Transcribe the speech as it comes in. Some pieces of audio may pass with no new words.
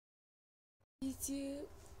YouTube.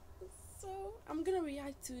 So I'm gonna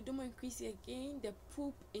react to Dommo and Crissy again, the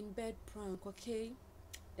poop in bed prank, okay?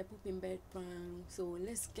 The poop in bed prank. So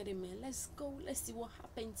let's get it, man. Let's go. Let's see what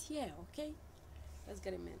happens here, okay? Let's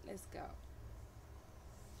get it, man. Let's go.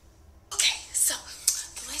 Okay, so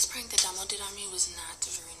the last prank that Dommo did on me was not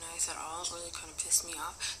very nice at all. It really kind of pissed me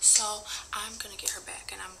off. So I'm gonna get her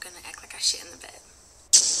back and I'm gonna act like I shit in the bed.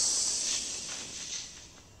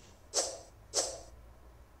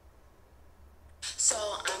 So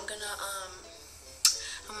I'm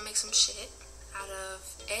gonna make some shit out of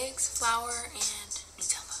eggs, flour, and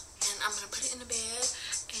Nutella. And I'm gonna put it in the bed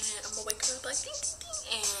and I'm gonna wake her up like ding ding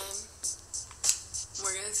ding, and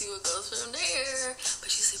we're gonna see what goes from there. But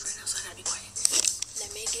she's asleep right now, so I gotta be quiet.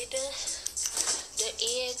 Let me get the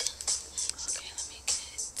egg. Okay, let me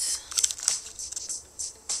get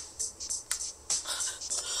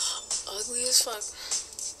ugly as fuck.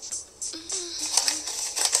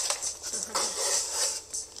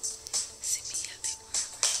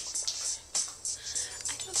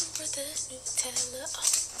 The Nutella.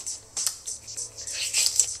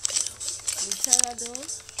 Nutella though.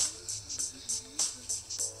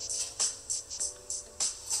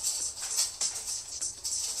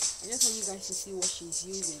 I just want you guys to see what she's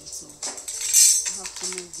using, so I have to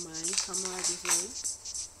move my camera this way.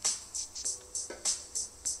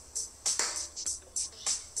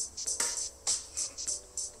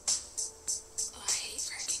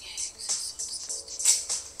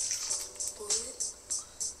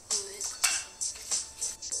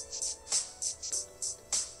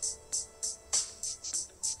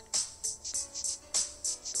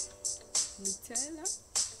 Nutella.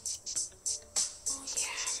 Oh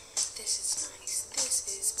yeah, this is nice. This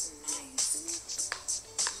is nice.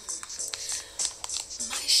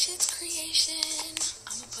 My shit's creation.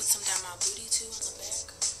 I'm gonna put some down my booty too on the back.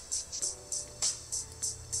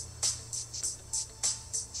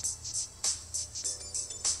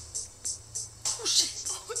 Oh shit!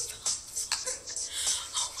 Oh, it's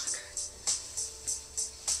oh my god.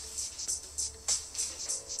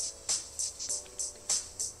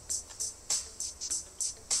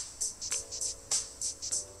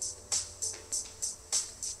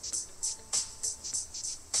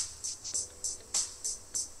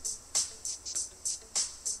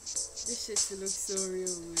 This shit looks so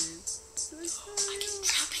real, man. So I keep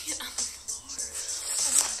dropping it on the floor.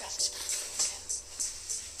 Oh my gosh. Okay.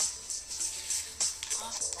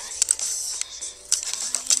 Alright.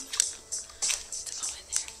 Time to go in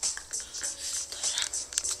there.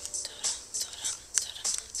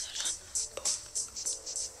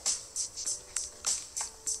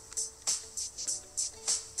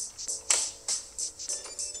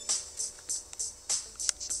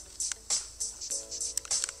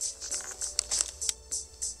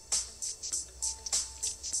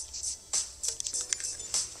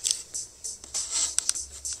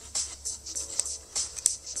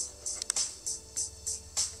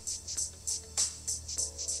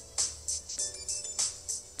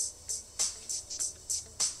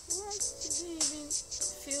 Boom. She didn't even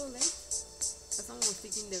feel like someone was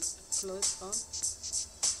taking the clothes off.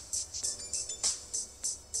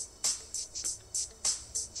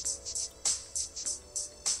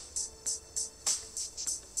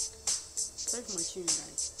 Sorry for my chewing,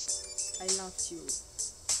 guys. I love chewing.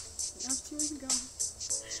 I love chewing gum.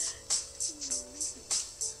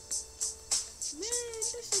 Man,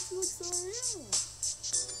 this shit looks so real.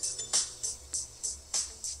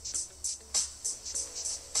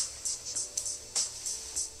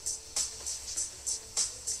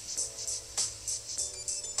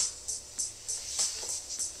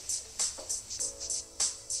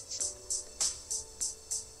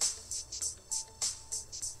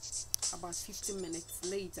 About 15 minutes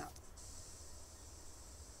later.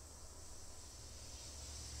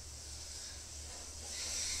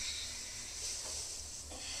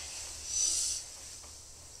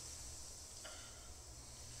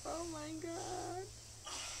 Oh my god.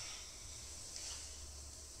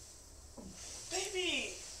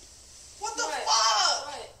 Baby, what the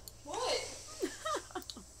fuck? What?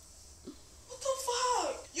 What the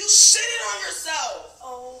fuck? You shitted on yourself.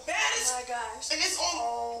 Oh Bad as my gosh. and it's on.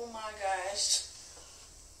 Oh my gosh.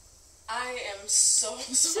 I am so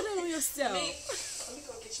Sit on yourself. Let me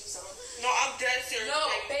go get you some. No, I'm dead serious. No,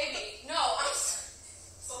 baby. baby. No, I'm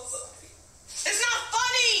so sorry. It's not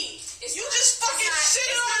funny. It's You not, just fucking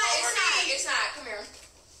shitted all over me. It's not. Come here.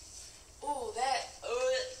 Ooh, that.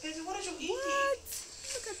 Baby, what did you eat? What?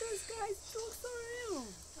 Look at those guys. It looks so real.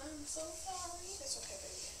 I'm so sorry. It's okay,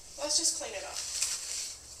 baby. Let's just clean it up.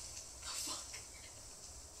 Oh, fuck.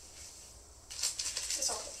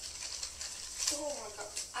 It's okay. Oh my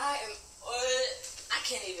god. I am.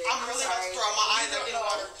 can't even. I'm really about to throw my eyes out in the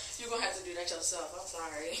water. You're gonna have to do that yourself. I'm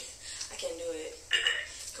sorry. I can't do it.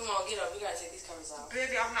 Come on, get up. We gotta take these covers off.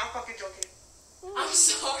 Baby, I'm not fucking joking. I'm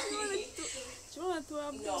sorry. Do you want to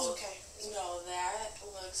throw up? No, okay. No, that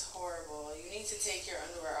looks horrible. You need to take your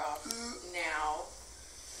underwear off now.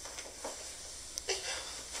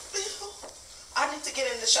 I need to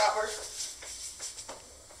get in the shower.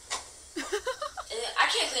 I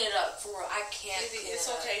can't clean it up, for real. I can't clean It's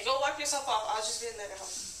it okay. Go wipe yourself off. I'll just be in there now.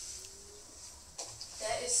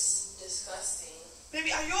 That is disgusting.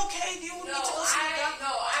 Baby, are you okay? Do you need to go No, sit down?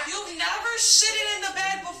 You've never shitted in the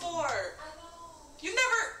bed before. I know. You've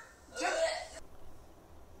never mad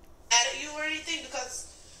at you or anything because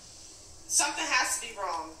something has to be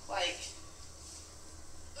wrong. Like,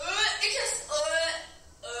 It just,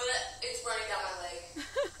 it's running down my leg.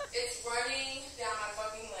 It's running down my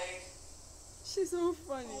fucking leg. She's so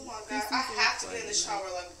funny. oh my god, I have to get in the shower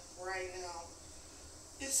like right now.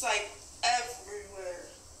 It's like everywhere.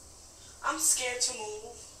 I'm scared to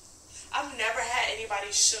move. I've never had anybody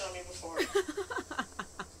shit on me before.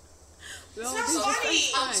 Well, not this is funny.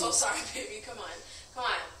 fine. I'm so sorry, baby. Come on. Come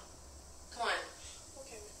on. Come on.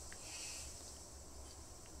 Okay.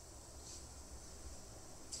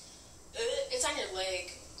 It's on your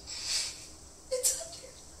leg. It's on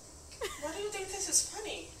your Why do you think this is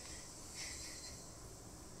funny?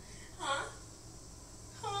 Huh?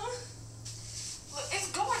 Huh? Look,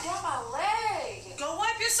 it's going down my leg. Go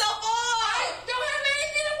wipe yourself I off. don't have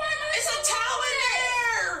anything to wipe my It's a towel in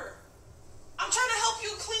there. I'm trying to help you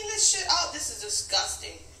clean this shit out. This is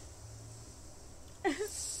disgusting.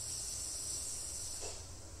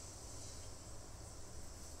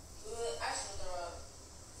 I should throw up.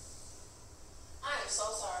 I am so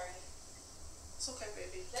sorry. It's okay,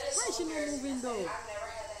 baby. That is Why so is she not embarrassing. moving, though? I've never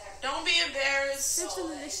had that happen. Don't be embarrassed.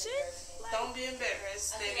 Still in the shit? Don't be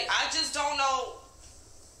embarrassed, I think baby. I- I just don't know.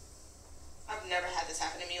 I've never had this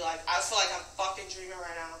happen to me. Like, I feel like I'm fucking dreaming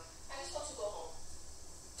right now. I'm supposed to go home.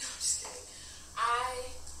 I'm just kidding. I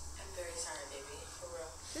am very sorry, baby. For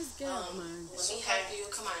real. Let's get up, man. Let me help you.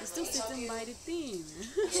 Come on. I'm Let still me help sitting you. by the thing.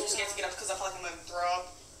 I'm so scared to get up because I feel like I'm gonna throw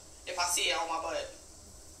up if I see it on my butt.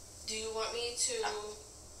 Do you want me to?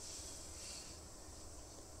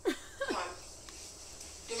 Come on.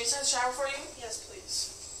 Do you want me to start the shower for you? Yes,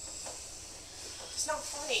 please. It's not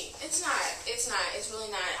funny. It's not. It's not. It's really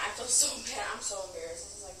not. I feel so bad. I'm so embarrassed.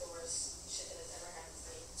 This is like the worst shit that has ever happened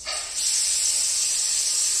to me.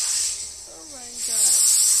 Oh my god.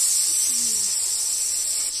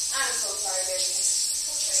 I'm so sorry, baby.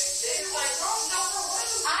 Okay. This is like, I don't remember.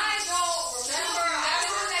 I was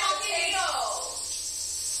that potato.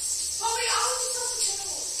 But we always eat those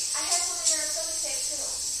potatoes. I had some in your stomach steak too.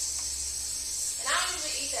 And I don't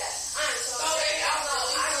usually eat that. I'm so sorry. baby, I don't know.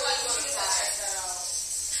 I don't like want going to inside. check that out.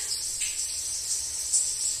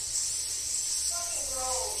 Fucking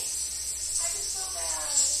gross. I just feel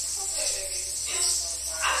bad. Okay, baby.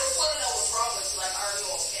 I just want to know what's wrong with you. Like, are you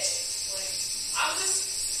okay? Like, I'm just.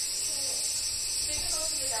 We can go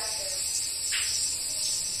to the doctor.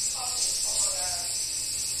 Oh my god.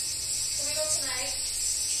 Can we go tonight?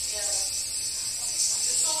 Yeah.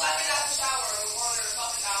 Just don't let me out the shower and we're going to the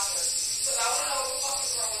fucking doctor. Because I want to know what the fuck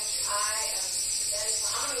is wrong with you. I am. That is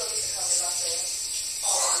fine. I'm gonna go get the covers off there.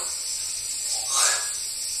 Hold on.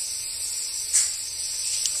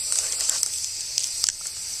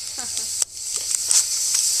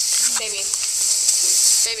 Baby.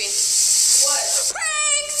 Baby. What?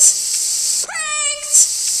 Pranked! Pranked!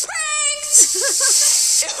 Pranked!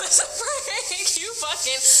 It was a prank. You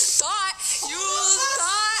fucking thought. You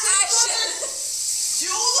thought I should.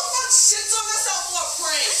 You the fuck shits on yourself for a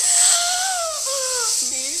prank.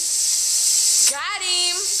 Me. Got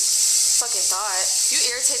him. Fucking thought. You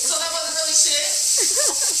irritated. So that wasn't really shit?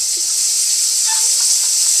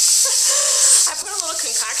 I put a little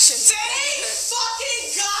concoction. Dang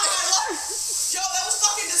fucking God! Yo, that was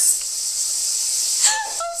fucking I'm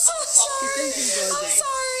so sorry. thinking about I'm that.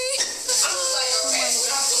 sorry. I'm just like, okay, we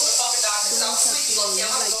don't have to go to the fucking doctor because I'm sleepy. Look, yeah,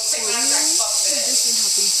 I'm Like, gonna go for take you, my back fucking bed. this didn't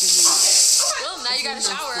happen to you. Well, now you got a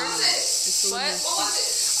shower. It's so What? nasty. What was it?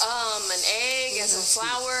 An egg and some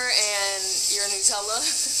flour and your Nutella.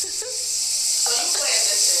 So you planned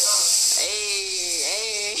this shit, huh?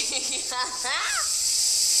 Hey.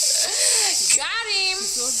 Got him.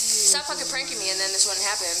 So beautiful. Stop fucking pranking me and then this wouldn't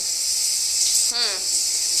happen.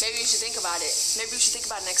 Maybe you should think about it. Maybe you should think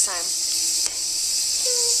about it next time.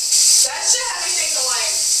 That shit had me thinking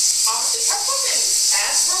like, is her fucking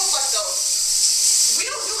ass broke? Like the, we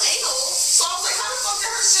don't do anal. So I was like, how the fuck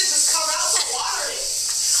did her shit just come out the water?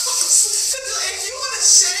 If you would have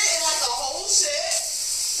shit it in like the whole shit,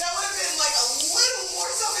 that would have been like a little more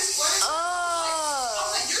self-explanatory. Oh.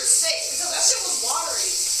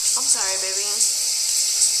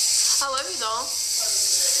 I love you, though.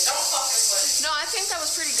 Don't fucking play. No, I think that was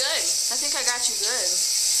pretty good. I think I got you good.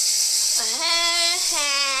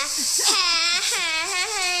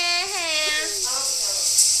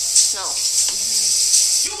 No.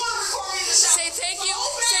 You want to record me in the shower? Say thank you.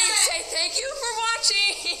 Say thank you for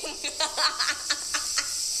watching.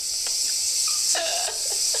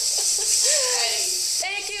 Hey.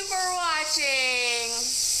 Thank you for watching.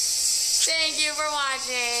 Thank you for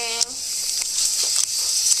watching.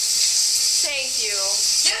 Thank you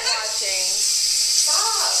for watching.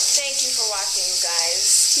 Stop. Thank you for watching, you guys.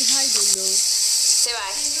 Say hi, Dommo. Say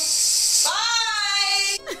bye.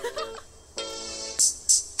 Bye.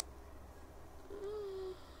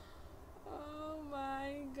 Oh my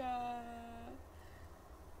god.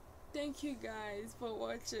 Thank you guys for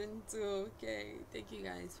watching too, okay? Thank you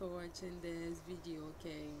guys for watching this video,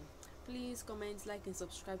 okay? Please comment, like and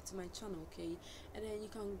subscribe to my channel, okay? And then you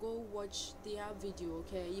can go watch their video,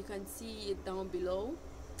 okay? You can see it down below.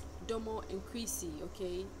 Dommo and Crissy,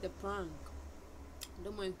 okay? The prank.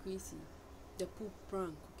 Dommo and Crissy, the poop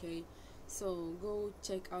prank, okay? So go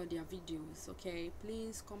check out their videos, okay?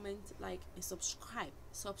 Please comment, like and subscribe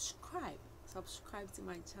to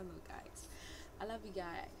my channel, guys. I love you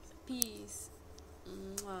guys. Peace.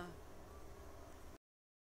 Mwah.